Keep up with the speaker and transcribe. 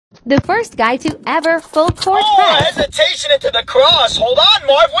The first guy to ever full court Oh, press. hesitation into the cross. Hold on,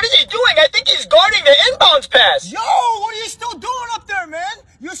 Marv. What is he doing? I think he's guarding the inbounds pass. Yo, what are you still doing up there, man?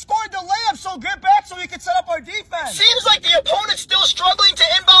 You scored the layup, so get back so we can set up our defense. Seems like the opponent's still struggling to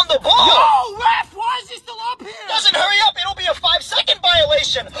inbound the ball. Yo, ref, why is he still up here? Doesn't hurry up. It'll be a 5-second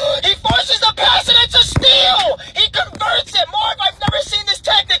violation. He forces the pass and it's a steal. He converts it. Marv, I've never seen this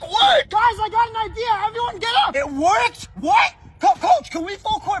tactic work. Guys, I got an idea. Everyone get up. It worked? What? Coach, can we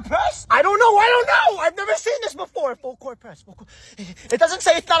full court press? I don't know. I've never seen this before. Full court press. It doesn't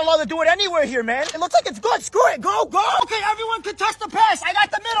say it's not allowed to do it anywhere here, man. It looks like it's good. Screw it. Go. Okay, everyone contest the pass. I got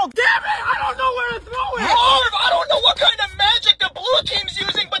the middle. Damn it, I don't know where to throw it. Marv, I don't know what kind of magic the blue team's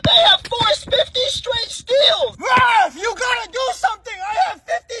using, but they have forced 50 straight steals. Ref, you gotta do something. I have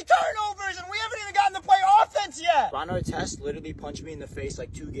 50 turnovers and we haven't even gotten to play offense yet. Ron Artest literally punched me in the face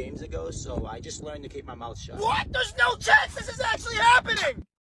like 2 games ago, so I just learned to keep my mouth shut. What? There's no chance this is actually happening.